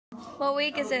What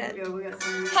week is it? We got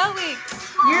some. What week?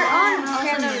 You're on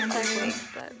camera. It's week,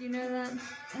 but you know that.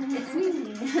 It's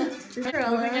me.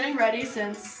 Cinderella. We've been getting ready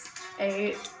since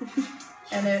 8,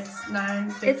 and it's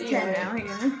 9:58. It's 10 now,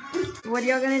 yeah. What are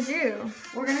y'all gonna do?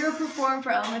 We're gonna go perform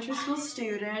for elementary school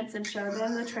students and show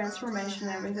them the transformation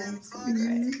and everything. It's gonna be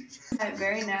great. I have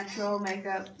very natural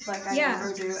makeup, like I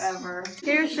never do ever.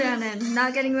 Here's Shannon,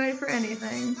 not getting ready for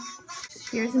anything.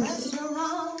 Here's me.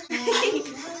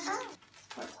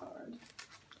 That's hard.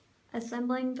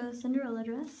 Assembling the Cinderella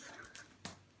dress.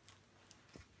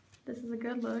 This is a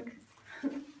good look.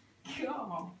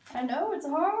 God. I know, it's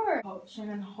hard. Oh,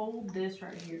 Shannon, hold this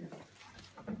right here.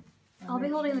 I'll be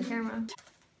holding the camera.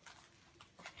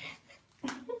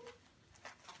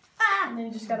 And then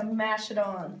you just gotta mash it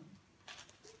on.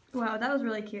 Wow, that was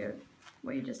really cute,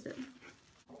 what you just did.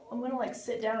 I'm gonna like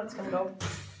sit down, it's gonna go.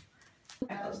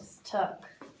 It's tuck.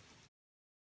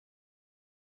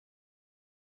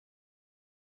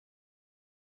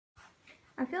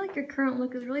 I feel like your current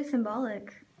look is really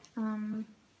symbolic.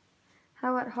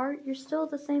 How at heart you're still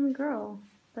the same girl,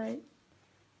 but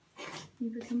you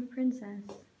become a princess.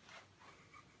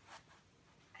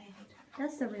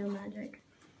 That's the real magic.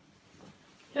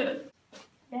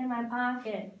 In my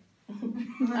pocket. I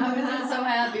was so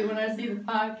happy when I see the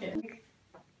pocket.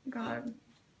 God.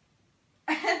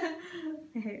 I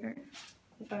hate her.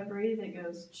 If I breathe, it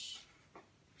goes.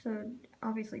 So,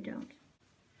 obviously don't.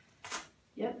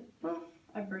 Yep. Well,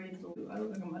 I breathe. I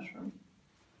look like a mushroom.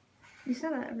 You say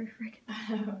that every freaking.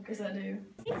 I know, because I do.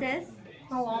 Hey sis.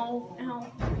 Hello.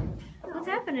 Ow. What's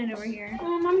happening over here?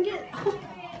 I'm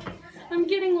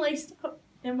getting laced up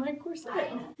in my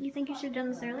corset. You think you should have done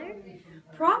this earlier?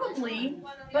 Probably,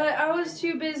 but I was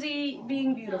too busy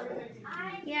being beautiful.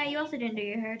 Yeah, you also didn't do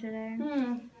your hair today.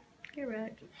 You're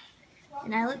right.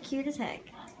 And I look cute as heck.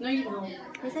 No, you don't.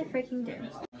 Yes, I freaking do.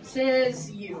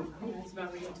 Says you. That's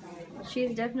about what you tell me.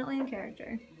 She's definitely in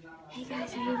character. Hey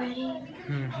guys, are you ready?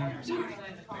 Sorry.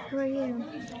 Who are you?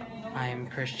 I am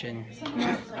Christian.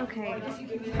 Okay. You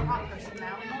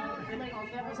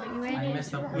ready? I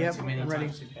messed up Yep, too many I'm ready.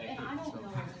 times today.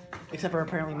 Except for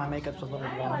apparently my makeup's a little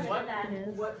off. It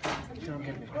is. Don't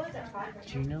get me.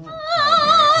 Do you know?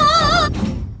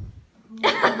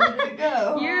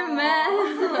 Go. You're a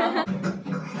mess.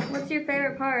 What's your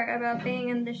favorite part about being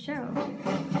in this show?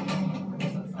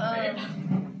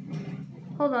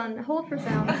 Hold on, hold for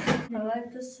sound. I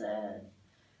like the set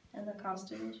and the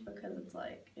costumes because it's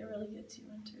like, it really gets you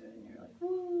into it and you're like,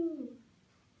 woo.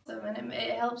 So, and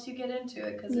it helps you get into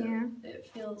it because it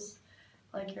feels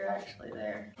like you're actually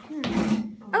there.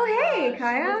 Oh hey,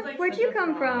 Kaya, where'd you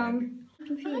come from?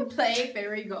 I play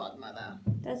fairy godmother.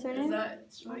 That's her Is name? that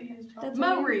what you That's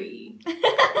her name? Marie.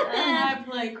 I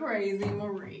play crazy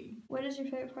Marie. What is your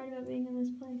favorite part about being in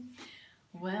this play?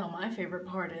 Well, my favorite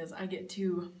part is I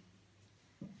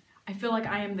feel like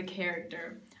I am the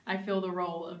character. I feel the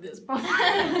role of this part.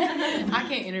 I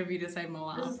can't interview to save my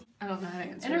life. I don't know how to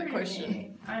answer that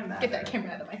question. I'm mad. Get that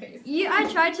camera out of my face. Yeah, I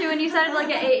tried to and you sounded like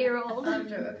an 8-year-old.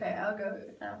 Okay, I'll go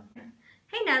now.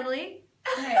 Hey Natalie.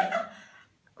 Hey,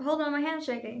 Hold on, my hand's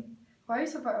shaking. why are you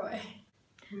so far away?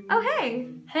 Oh hey,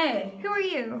 Hey, who are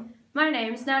you? my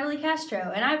name's Natalie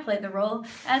Castro, and I play the role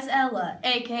as Ella,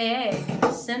 aka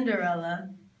Cinderella.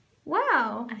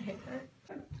 Wow. I hate that.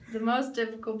 The most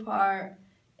difficult part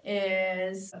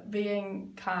is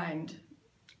being kind.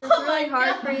 It's really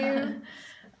hard for you.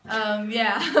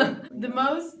 Yeah. The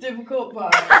most difficult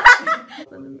part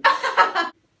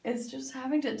is just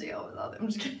having to deal with all them. I'm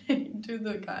just kidding. Do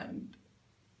the kind.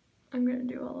 I'm gonna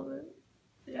do all of it.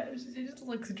 Yeah, she just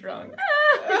looks drunk.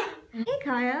 Hey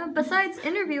Kaya, besides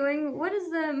interviewing, what is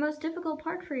the most difficult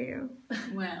part for you?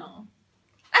 Well,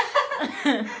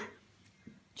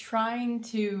 trying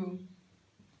to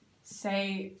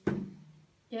say,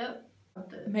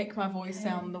 make my voice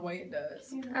sound the way it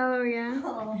does. Oh yeah,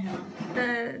 Yeah.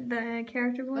 the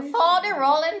character voice. Foldy,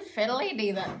 rolling, fiddly,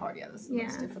 do that part. Yeah, that's the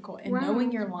most Yeah. difficult. And Wow.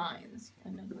 knowing your lines.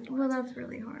 Well, that's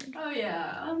really hard. Oh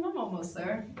yeah, I'm almost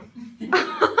there.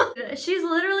 She's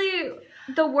literally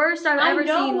the worst I've ever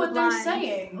seen. I know what with they're lines.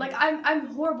 saying. Like I'm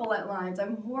horrible at lines.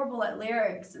 I'm horrible at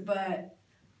lyrics, but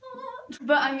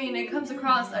I mean it comes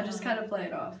across. I just kind of play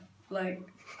it off. Like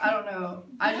I don't know.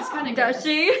 I just kind of Does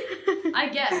she? I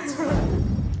guess.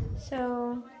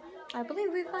 So, I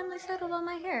believe we finally settled on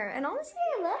my hair, and honestly,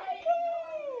 I like it.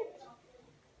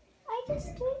 I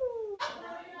just do.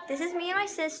 This is me and my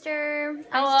sister.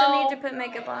 I still need to put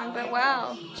makeup on, but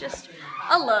wow, just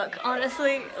a look,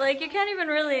 honestly. Like, you can't even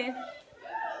really...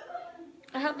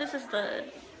 I hope this is the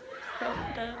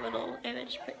little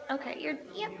image. Okay,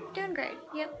 yep, doing great,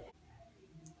 yep.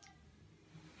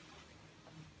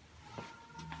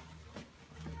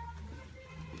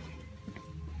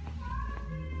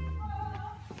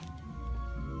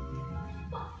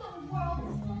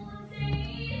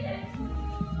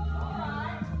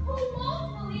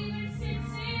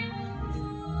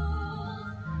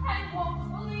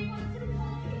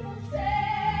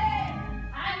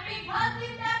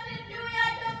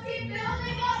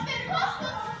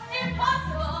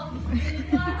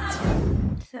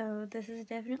 So this is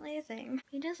definitely a thing.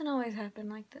 It doesn't always happen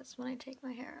like this when I take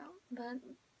my hair out, but I'm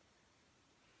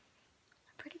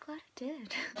pretty glad it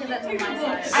did.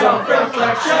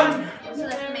 Self-reflection,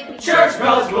 church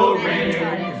bells will ring.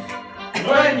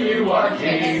 When you are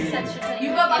king,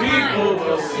 people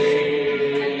will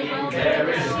sing. There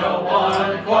is no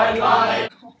one quite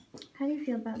like. How do you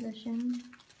feel about this, Shannon?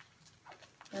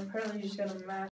 And apparently you just gotta match.